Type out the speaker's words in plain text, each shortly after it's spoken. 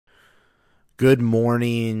Good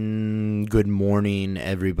morning,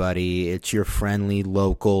 everybody. It's your friendly,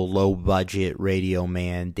 local, low-budget radio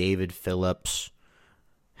man, David Phillips,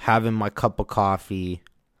 having my cup of coffee.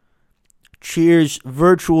 Cheers,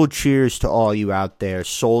 virtual cheers to all you out there,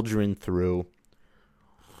 soldiering through.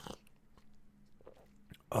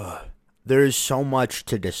 There is so much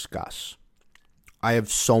to discuss. I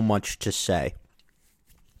have so much to say.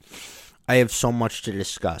 I have so much to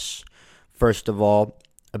discuss. First of all,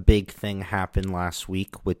 a big thing happened last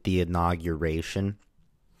week with the inauguration.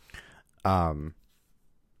 I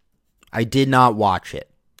did not watch it.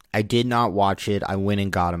 I went and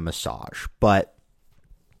got a massage, but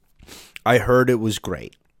I heard it was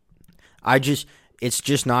great. It's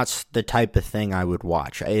just not the type of thing I would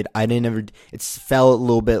watch. It felt a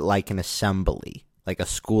little bit like an assembly, like a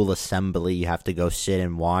school assembly. You have to go sit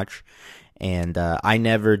and watch. And I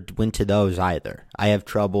never went to those either. I have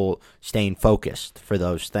trouble staying focused for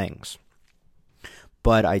those things.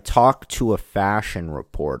 But I talked to a fashion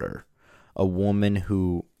reporter, a woman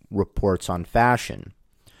who reports on fashion,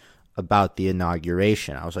 about the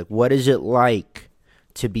inauguration. I was like, what is it like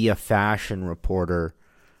to be a fashion reporter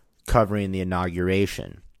covering the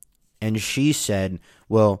inauguration? And she said,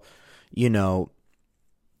 well, it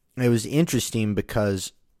was interesting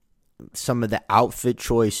because some of the outfit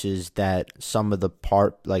choices that some of the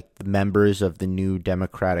members of the new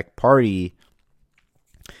Democratic Party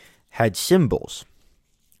had symbols.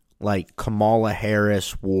 Like Kamala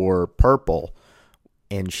Harris wore purple,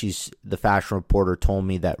 and the fashion reporter told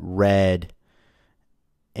me that red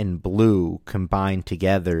and blue combined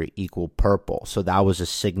together equal purple. So that was a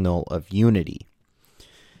signal of unity.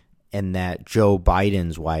 And that Joe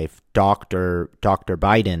Biden's wife, Dr.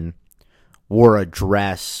 Biden, wore a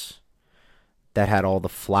dress that had all the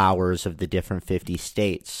flowers of the different 50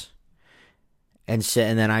 states. And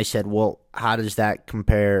then I said, well, how does that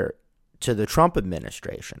compare to the Trump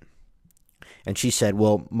administration? And she said,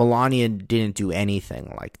 well, Melania didn't do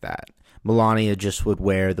anything like that. Melania just would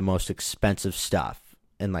wear the most expensive stuff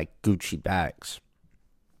and like Gucci bags.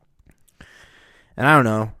 And I don't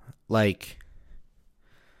know,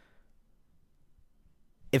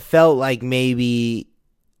 it felt like maybe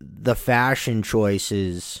the fashion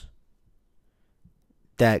choices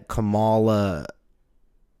that Kamala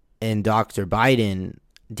and Dr. Biden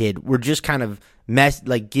did were just kind of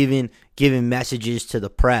giving messages to the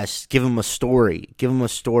press, give them a story, give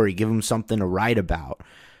them something to write about.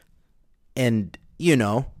 And,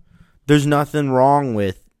 there's nothing wrong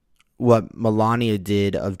with what Melania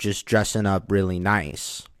did of just dressing up really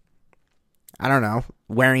nice. I don't know,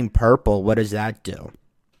 wearing purple, what does that do?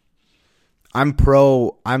 I'm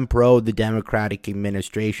pro the Democratic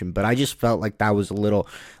administration, but I just felt like that was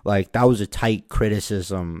a tight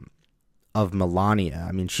criticism of Melania.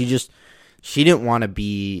 I mean, she didn't want to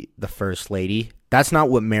be the first lady. That's not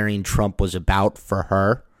what marrying Trump was about for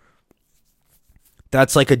her.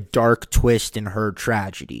 That's like a dark twist in her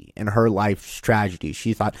tragedy, in her life's tragedy.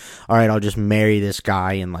 She thought, all right, I'll just marry this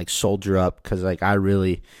guy and soldier up because I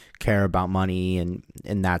really care about money and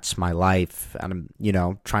that's my life, and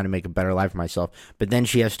I'm trying to make a better life for myself. But then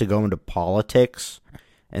she has to go into politics,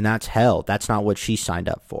 and that's hell. That's not what she signed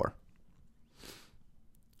up for.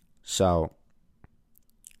 So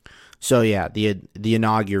yeah, the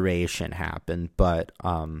inauguration happened, but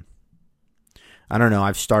I don't know.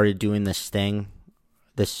 I've started doing this thing.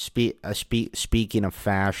 Speaking of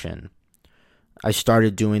fashion, I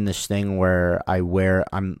started doing this thing where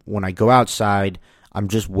when I go outside, I'm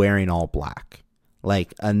just wearing all black.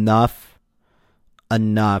 Enough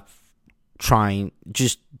trying,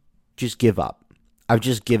 just give up. I've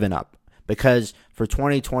just given up. Because for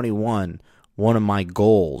 2021, one of my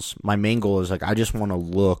main goal is I just want to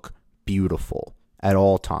look beautiful at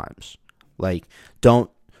all times.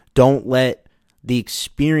 Don't let the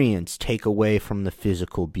experience take away from the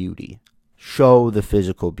physical beauty. Show the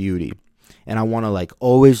physical beauty. And I want to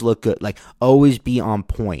always look good, always be on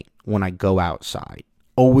point when I go outside.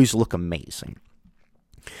 Always look amazing.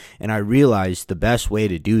 And I realized the best way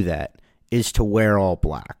to do that is to wear all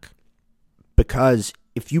black. Because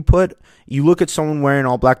if you look at someone wearing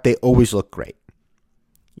all black, they always look great.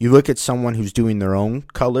 You look at someone who's doing their own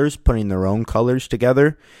colors, putting their own colors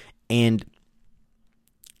together, and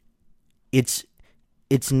it's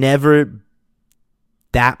never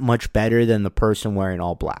that much better than the person wearing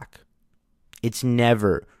all black. It's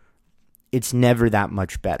never that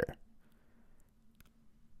much better.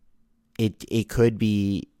 It could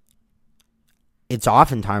be, it's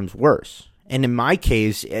oftentimes worse. And in my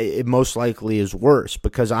case, it most likely is worse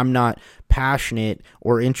because I'm not passionate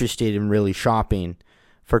or interested in really shopping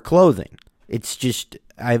for clothing. It's just,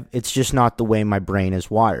 it's just not the way my brain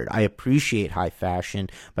is wired. I appreciate high fashion,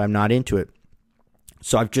 but I'm not into it.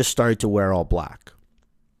 So I've just started to wear all black.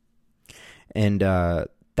 And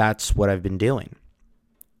that's what I've been doing.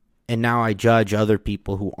 And now I judge other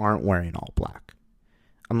people who aren't wearing all black.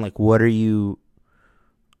 I'm like, what are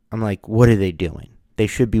they doing? They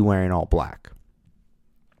should be wearing all black.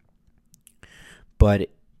 But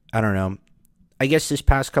I don't know. I guess this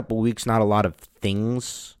past couple weeks, not a lot of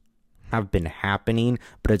things have been happening,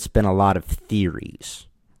 but it's been a lot of theories.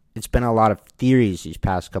 It's been a lot of theories these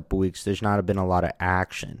past couple weeks. There's not been a lot of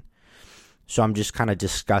action. So I'm just kind of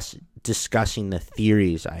discussing the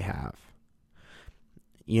theories I have.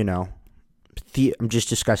 You know, I'm just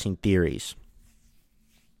discussing theories.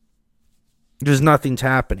 There's nothing's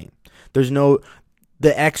happening. There's not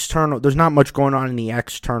much going on in the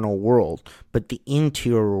external world, but the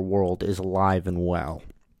interior world is alive and well.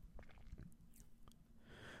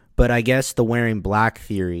 But I guess the wearing black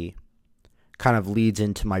theory kind of leads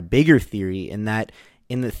into my bigger theory, in that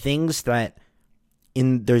in the things that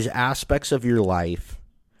there's aspects of your life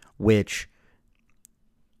which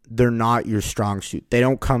they're not your strong suit. They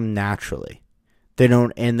don't come naturally. They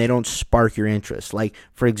don't spark your interest. Like,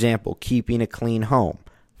 for example, keeping a clean home,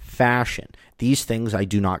 fashion. These things I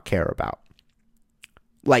do not care about.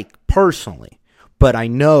 Like, personally. But I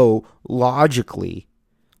know logically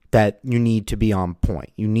that you need to be on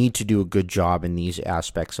point. You need to do a good job in these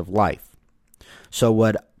aspects of life. So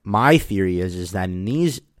what my theory is that in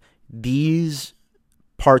these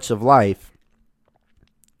parts of life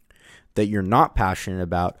that you're not passionate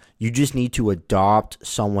about, you just need to adopt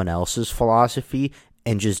someone else's philosophy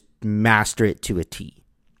and just master it to a T.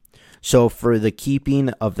 So for the keeping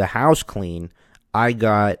of the house clean, I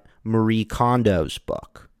got Marie Kondo's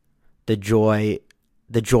book, The Joy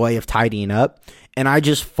of Tidying Up, and I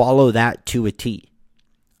just follow that to a T.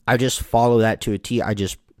 I'm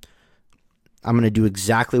going to do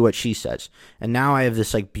exactly what she says. And now I have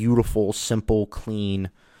this like beautiful, simple, clean,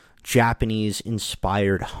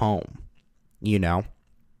 Japanese-inspired home, you know?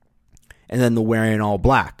 And then the wearing all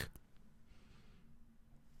black.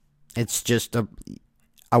 It's just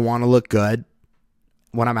I want to look good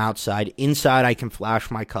when I'm outside. Inside, I can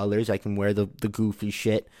flash my colors. I can wear the goofy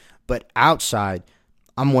shit. But outside,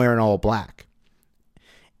 I'm wearing all black.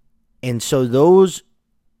 And so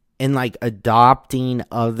and like adopting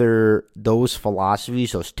those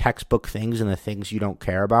philosophies, those textbook things and the things you don't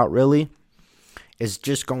care about really, it's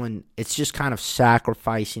just kind of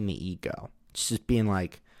sacrificing the ego. It's just being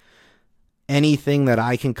like, anything that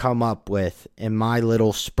I can come up with in my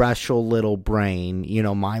little special little brain, you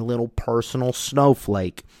know, my little personal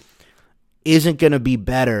snowflake, isn't going to be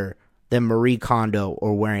better than Marie Kondo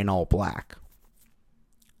or wearing all black.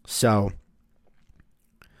 So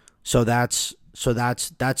that's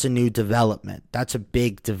a new development. That's a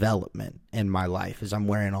big development in my life, is I'm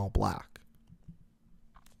wearing all black.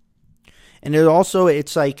 And wearing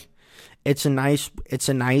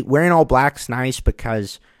all black's nice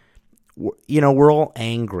because, you know, we're all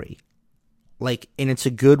angry. Like, and it's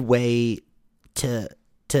a good way to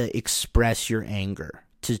express your anger,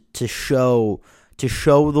 to show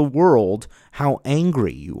the world how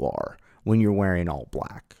angry you are when you're wearing all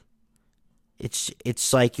black.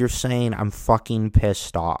 It's like you're saying, I'm fucking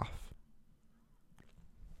pissed off.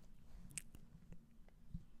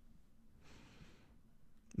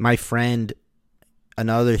 My friend,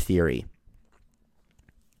 another theory.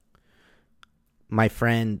 My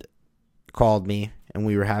friend called me and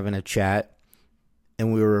we were having a chat,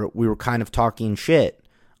 and we were kind of talking shit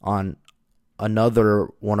on another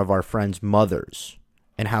one of our friend's mothers,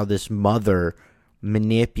 and how this mother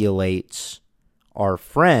manipulates our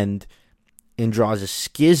friend and draws a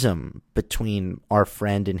schism between our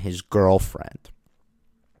friend and his girlfriend.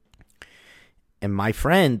 And my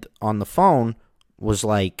friend on the phone was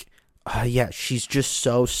like, yeah, she's just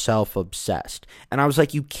so self-obsessed. And I was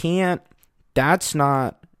like, that's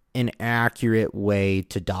not an accurate way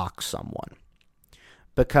to dox someone.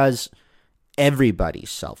 Because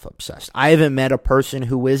everybody's self-obsessed. I haven't met a person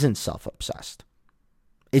who isn't self-obsessed.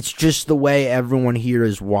 It's just the way everyone here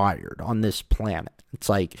is wired on this planet. It's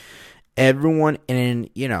like everyone, and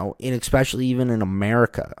especially even in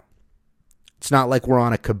America, it's not like we're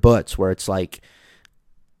on a kibbutz where it's like,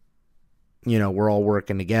 you know, we're all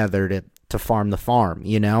working together to farm the farm,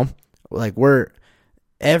 you know? Like,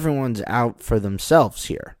 everyone's out for themselves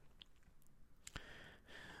here.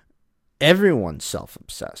 Everyone's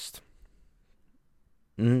self-obsessed.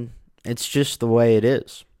 It's just the way it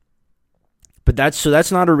is. But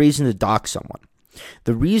that's not a reason to dox someone.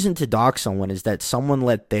 The reason to dox someone is that someone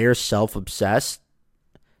let their self-obsession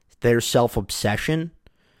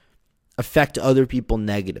affect other people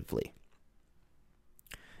negatively.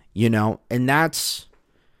 And that's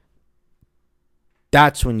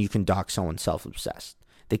when you can dock someone self-obsessed.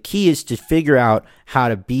 The key is to figure out how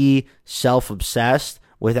to be self-obsessed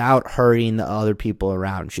without hurting the other people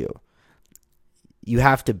around you. You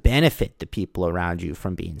have to benefit the people around you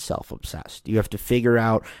from being self-obsessed. You have to figure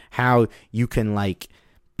out how you can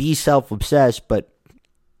be self-obsessed, but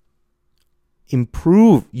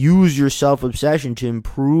use your self-obsession to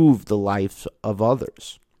improve the lives of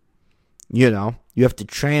others. You have to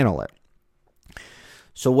channel it.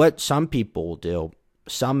 So what some people will do,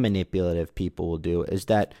 some manipulative people will do, is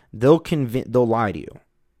that they'll lie to you.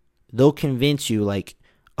 They'll convince you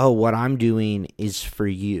oh, what I'm doing is for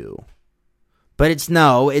you. But it's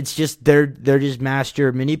just they're just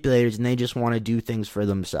master manipulators, and they just want to do things for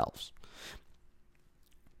themselves.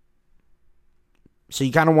 So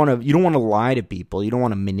you don't want to lie to people. You don't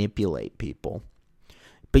want to manipulate people.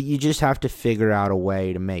 But you just have to figure out a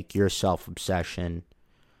way to make your self-obsession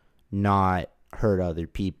not hurt other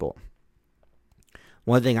people.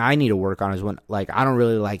 One thing I need to work on is when I don't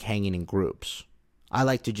really like hanging in groups. I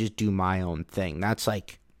like to just do my own thing. That's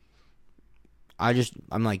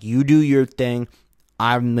I'm you do your thing,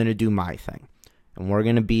 I'm going to do my thing. And we're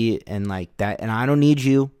going to be in that. And I don't need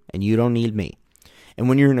you, and you don't need me. And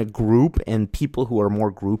when you're in a group, and people who are more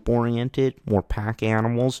group-oriented, more pack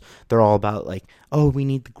animals, they're all about oh, we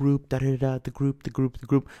need the group, the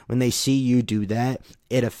group. When they see you do that,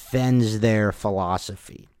 it offends their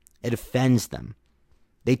philosophy. It offends them.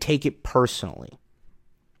 They take it personally.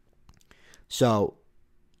 So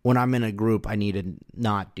when I'm in a group, I need to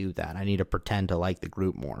not do that. I need to pretend to like the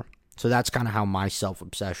group more. So that's kind of how my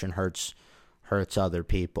self-obsession hurts other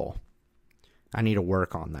people. I need to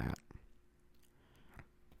work on that.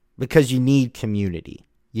 Because you need community.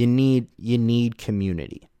 You need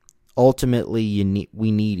community. Ultimately,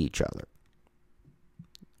 we need each other.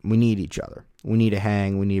 We need each other. We need to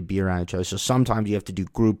hang. We need to be around each other. So sometimes you have to do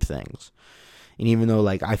group things. And even though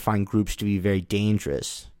I find groups to be very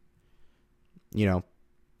dangerous,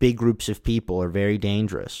 big groups of people are very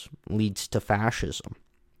dangerous. Leads to fascism.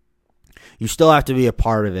 You still have to be a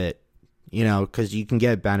part of it, because you can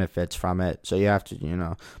get benefits from it. So you have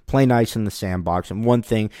to, play nice in the sandbox. And one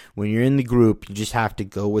thing, when you're in the group, you just have to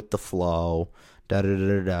go with the flow. But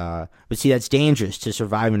see, that's dangerous. To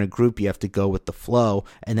survive in a group, you have to go with the flow,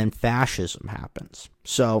 and then fascism happens.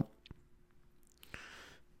 So,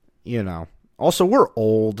 Also, we're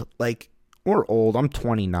old. We're old. I'm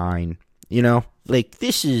 29.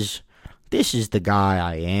 This is the guy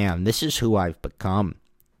I am. This is who I've become.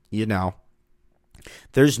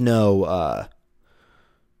 There's no, I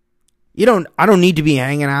don't need to be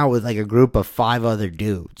hanging out with a group of 5 other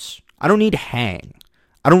dudes. I don't need to hang.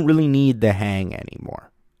 I don't really need the hang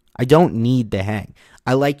anymore. I don't need the hang.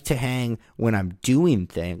 I like to hang when I'm doing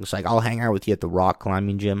things. I'll hang out with you at the rock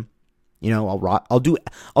climbing gym. I'll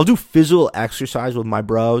do physical exercise with my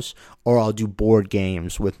bros, or I'll do board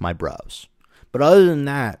games with my bros. But other than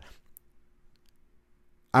that,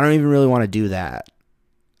 I don't even really want to do that.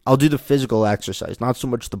 I'll do the physical exercise, not so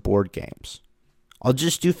much the board games. I'll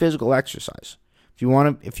just do physical exercise. If you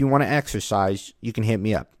want to exercise, you can hit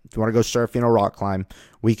me up. If you want to go surfing or rock climb,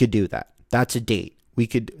 we could do that. That's a date.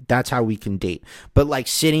 That's how we can date. But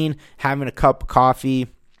sitting, having a cup of coffee,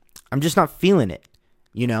 I'm just not feeling it,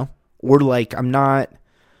 Or I'm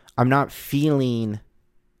not feeling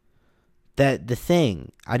that the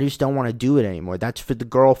thing. I just don't want to do it anymore. That's for the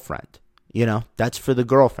girlfriend. That's for the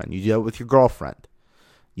girlfriend. You do it with your girlfriend.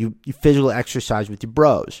 You physical exercise with your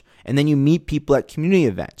bros. And then you meet people at community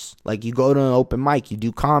events. You go to an open mic, you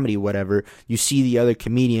do comedy, whatever. You see the other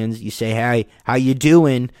comedians. You say, hey, how you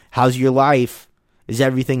doing? How's your life? Is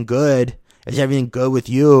everything good? Is everything good with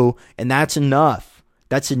you? And that's enough.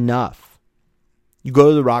 That's enough. You go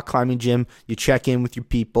to the rock climbing gym. You check in with your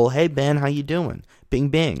people. Hey, Ben, how you doing? Bing,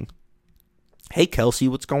 bing. Hey, Kelsey,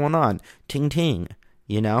 what's going on? Ting, ting.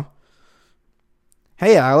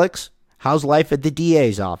 Hey, Alex, how's life at the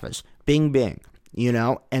DA's office? Bing, bing.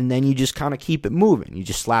 And then you just kind of keep it moving. You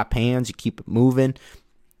just slap hands, you keep it moving.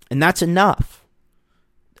 And that's enough.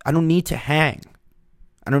 I don't need to hang.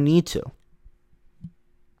 I don't need to.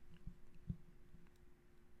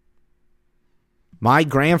 My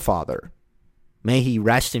grandfather, may he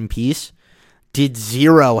rest in peace, did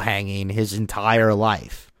 0 hanging his entire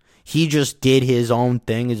life. He just did his own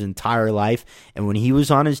thing his entire life. And when he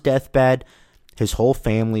was on his deathbed, his whole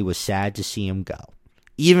family was sad to see him go.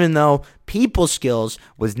 Even though people skills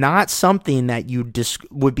was not something that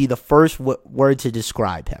would be the first word to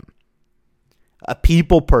describe him. A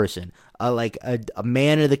people person, a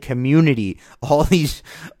man of the community, all these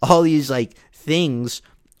things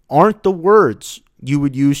aren't the words you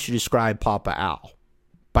would use to describe Papa Al.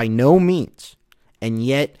 By no means. And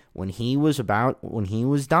yet, when he was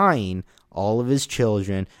dying, all of his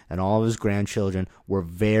children and all of his grandchildren were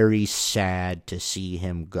very sad to see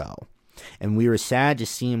him go. And we were sad to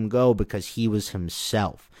see him go because he was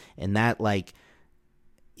himself. And that, like,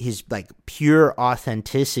 his, like, pure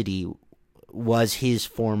authenticity was his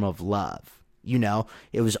form of love. You know,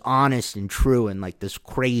 it was honest and true in, like, this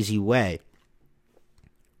crazy way.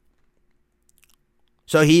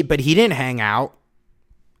 So he didn't hang out.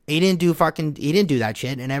 He didn't do that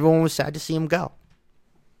shit, and everyone was sad to see him go.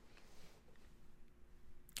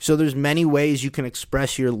 So there's many ways you can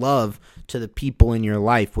express your love to the people in your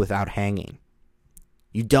life without hanging.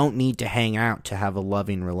 You don't need to hang out to have a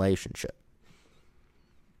loving relationship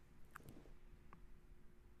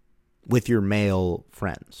with your male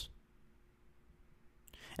friends.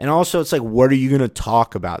 And also, it's like, what are you going to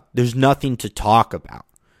talk about? There's nothing to talk about.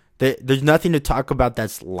 There's nothing to talk about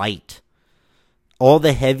that's light. All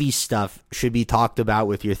the heavy stuff should be talked about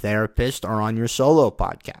with your therapist or on your solo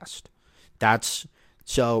podcast.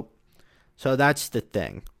 So that's the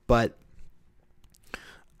thing. But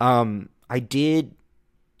I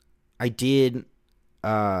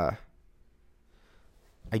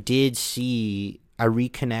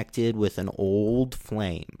reconnected with an old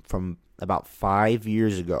flame from about 5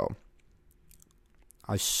 years ago.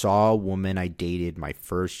 I saw a woman I dated my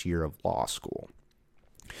first year of law school.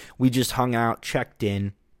 We just hung out, checked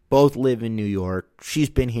in, both live in New York. She's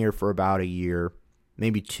been here for about a year,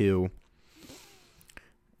 maybe 2.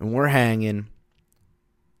 And we're hanging.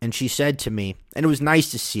 And she said to me, and it was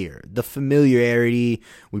nice to see her, the familiarity,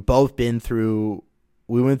 we went through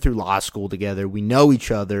law school together. We know each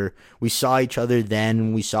other. We saw each other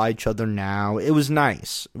then. We saw each other now. It was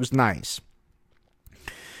nice.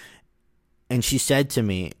 And she said to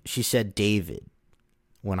me, David,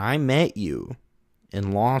 when I met you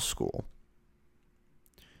in law school,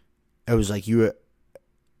 I was like,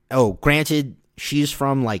 granted, she's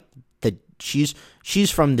from like she's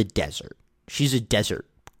from the desert. She's a desert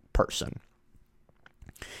person.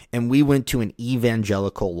 And we went to an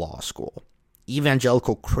evangelical law school.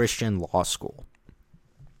 Evangelical Christian law school.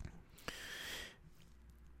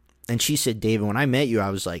 And she said, David, when I met you, I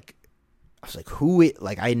was like, she was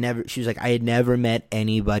like, I had never met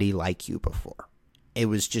anybody like you before. It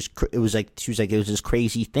was this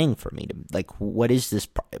crazy thing for me to, like, what is this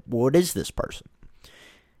person?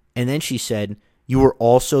 And then she said, you were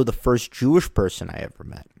also the first Jewish person I ever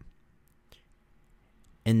met.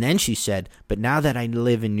 And then she said, but now that I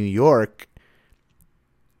live in New York,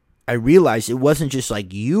 I realized it wasn't just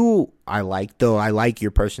like you I like, though I like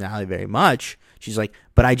your personality very much. She's like,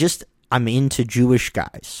 but I'm into Jewish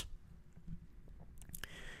guys.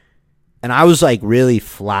 And I was like really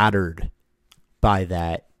flattered by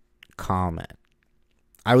that comment.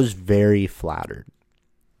 I was very flattered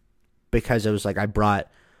because it was like I brought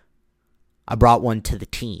one to the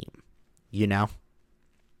team, you know?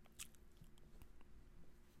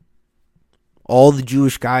 All the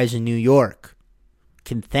Jewish guys in New York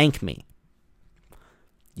can thank me.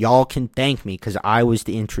 Y'all can thank me because I was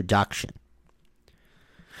the introduction.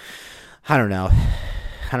 I don't know.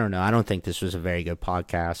 I don't think this was a very good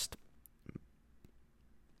podcast.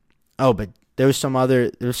 Oh, but there's some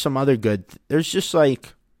other good. There's just a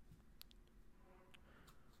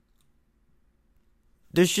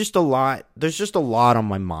lot on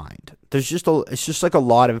my mind. It's just like a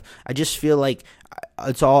lot of, I just feel like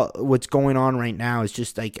it's all, what's going on right now is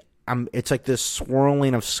just like, it's like this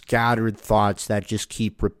swirling of scattered thoughts that just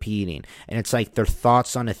keep repeating. And it's like they're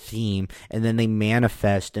thoughts on a theme, and then they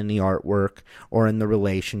manifest in the artwork or in the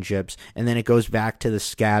relationships, and then it goes back to the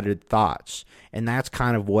scattered thoughts. And that's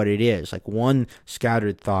kind of what it is. Like, one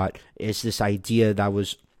scattered thought is this idea that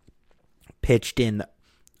was pitched in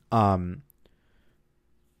the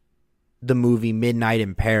movie Midnight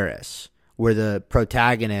in Paris, where the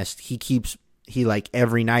protagonist, he like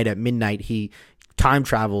every night at midnight, he time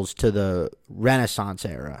travels to the Renaissance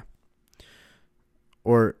era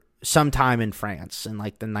or sometime in France in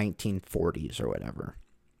like the 1940s or whatever.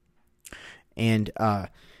 And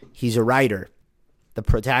he's a writer. The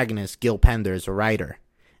protagonist, Gil Pender, is a writer.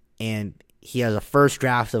 And he has a first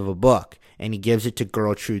draft of a book, and he gives it to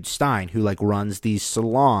Gertrude Stein, who like runs these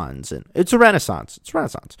salons. And it's Renaissance.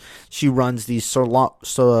 She runs these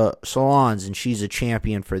salons, and she's a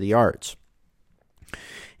champion for the arts.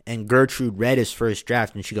 And Gertrude read his first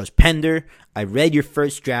draft, and she goes, Pender, I read your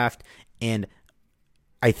first draft, and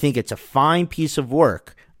I think it's a fine piece of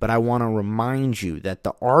work, but I want to remind you that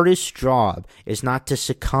the artist's job is not to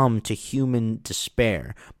succumb to human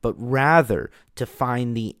despair, but rather to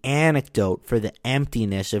find the antidote for the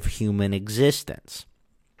emptiness of human existence.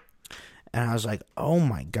 And I was like, oh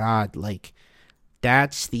my God, like,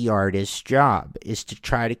 that's the artist's job, is to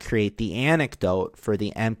try to create the antidote for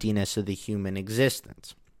the emptiness of the human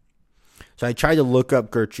existence. So I tried to look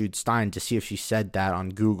up Gertrude Stein to see if she said that on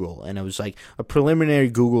Google, and it was like a preliminary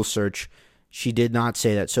Google search. She did not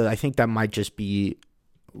say that, so I think that might just be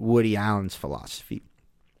Woody Allen's philosophy.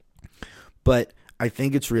 But I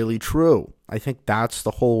think it's really true. I think that's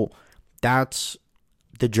the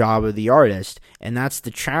job of the artist, and that's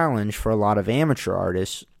the challenge for a lot of amateur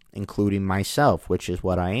artists, including myself, which is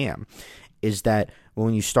what I am, is that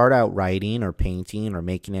when you start out writing or painting or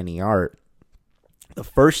making any art, the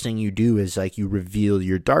first thing you do is like you reveal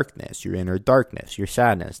your darkness, your inner darkness, your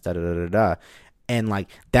sadness, and like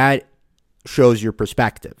that shows your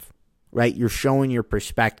perspective, right? You're showing your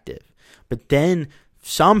perspective. But then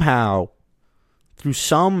somehow, through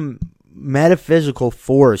some metaphysical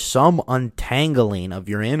force, some untangling of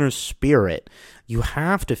your inner spirit, you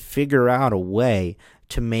have to figure out a way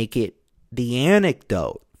to make it the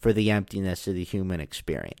antidote for the emptiness of the human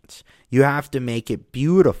experience. You have to make it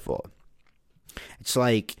beautiful. It's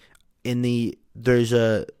like there's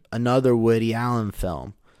another Woody Allen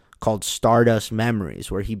film called Stardust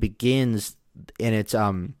Memories, where he begins, and it's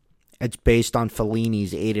based on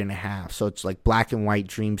Fellini's 8.5. So it's like black and white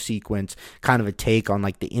dream sequence, kind of a take on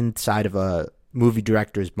like the inside of a movie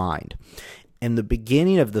director's mind. In the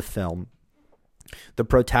beginning of the film, the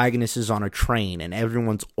protagonist is on a train, and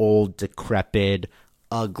everyone's old, decrepit,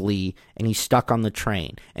 ugly, and he's stuck on the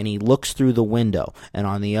train, and he looks through the window, and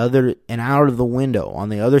out of the window, on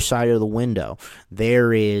the other side of the window,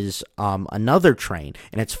 there is another train,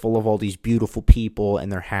 and it's full of all these beautiful people,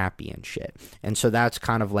 and they're happy and shit. And so that's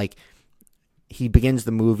kind of like, he begins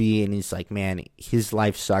the movie, and he's like, man, his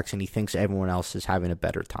life sucks, and he thinks everyone else is having a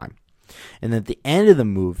better time. And at the end of the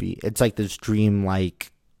movie, it's like this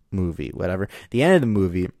dream-like movie, whatever. The end of the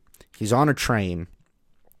movie, he's on a train,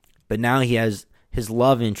 but now his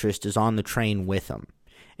love interest is on the train with him.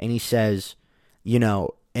 And he says,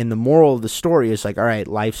 and the moral of the story is like, all right,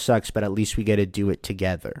 life sucks, but at least we get to do it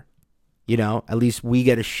together. At least we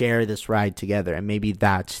get to share this ride together. And maybe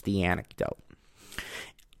that's the anecdote.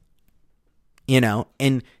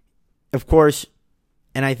 And of course,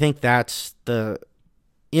 and I think that's the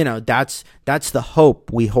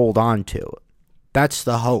hope we hold on to. That's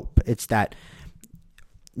the hope. It's that,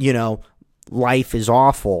 life is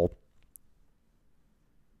awful.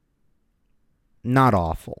 Not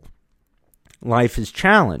awful. Life is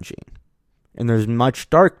challenging, and there's much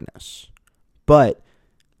darkness, but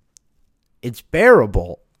it's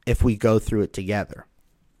bearable if we go through it together.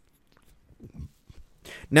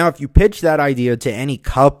 Now, if you pitch that idea to any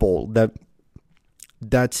couple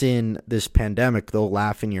that's in this pandemic, they'll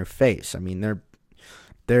laugh in your face. I mean,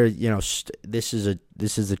 this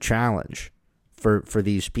is a challenge for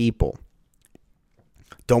these people.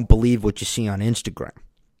 Don't believe what you see on Instagram.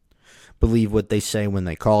 Believe what they say when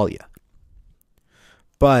they call you.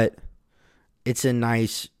 But it's a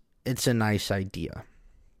nice idea.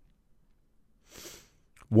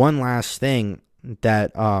 One last thing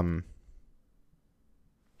that I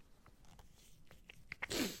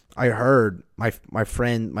heard my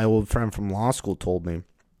old friend from law school told me.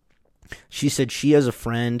 She said she has a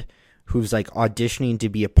friend who's like auditioning to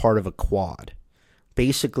be a part of a quad.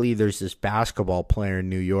 Basically, there's this basketball player in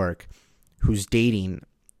New York who's dating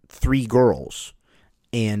 3 girls,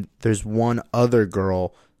 and there's one other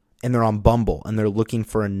girl, and they're on Bumble, and they're looking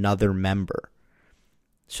for another member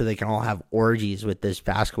so they can all have orgies with this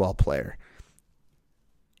basketball player.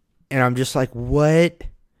 And I'm just like, what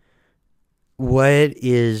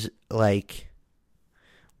is, like,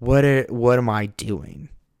 what am I doing?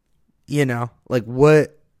 Like,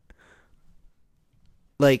 what,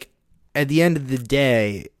 like, at the end of the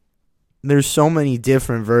day, there's so many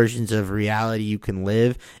different versions of reality you can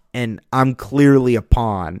live, and I'm clearly a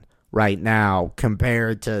pawn right now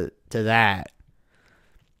compared to that.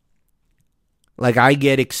 Like, I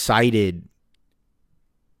get excited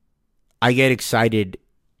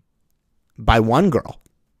by one girl.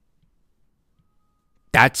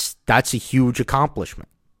 That's a huge accomplishment.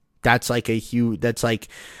 That's like,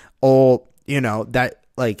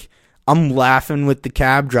 I'm laughing with the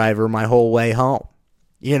cab driver my whole way home.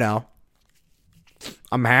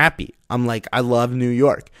 I'm happy. I'm like, I love New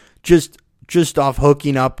York. Just off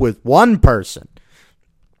hooking up with one person.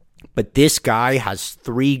 But this guy has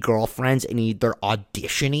 3 girlfriends, and they're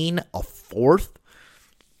auditioning a 4th.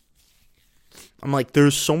 I'm like,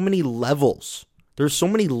 there's so many levels There's so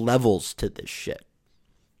many levels to this shit.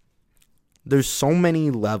 There's so many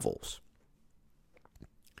levels.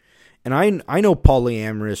 And I know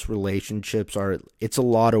polyamorous relationships it's a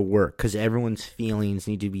lot of work because everyone's feelings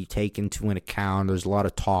need to be taken into an account. There's a lot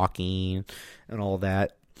of talking and all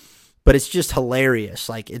that. But it's just hilarious.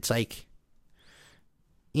 Like, it's like,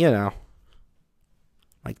 you know,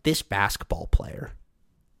 like this basketball player.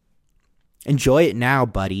 Enjoy it now,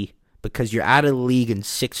 buddy, because you're out of the league in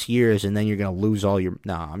 6 years and then you're going to lose all your...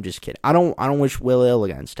 No, I'm just kidding. I don't wish Will ill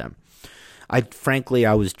against him. Frankly,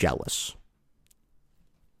 I was jealous.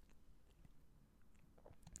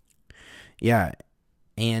 Yeah,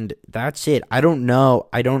 and that's it. I don't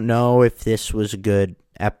know if this was a good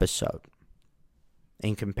episode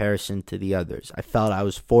in comparison to the others. I felt I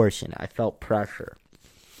was forcing it. I felt pressure.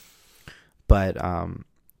 But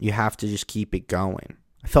you have to just keep it going.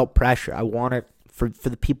 I felt pressure. I want it for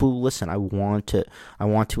the people who listen. I want to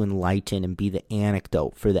enlighten and be the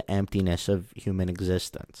antidote for the emptiness of human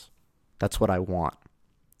existence. That's what I want.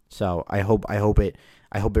 So I hope it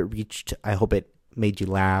made you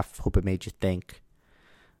laugh. Hope it made you think.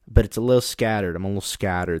 But it's a little scattered. I'm a little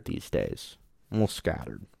scattered these days. I'm a little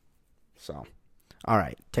scattered. So, all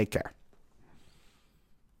right. Take care.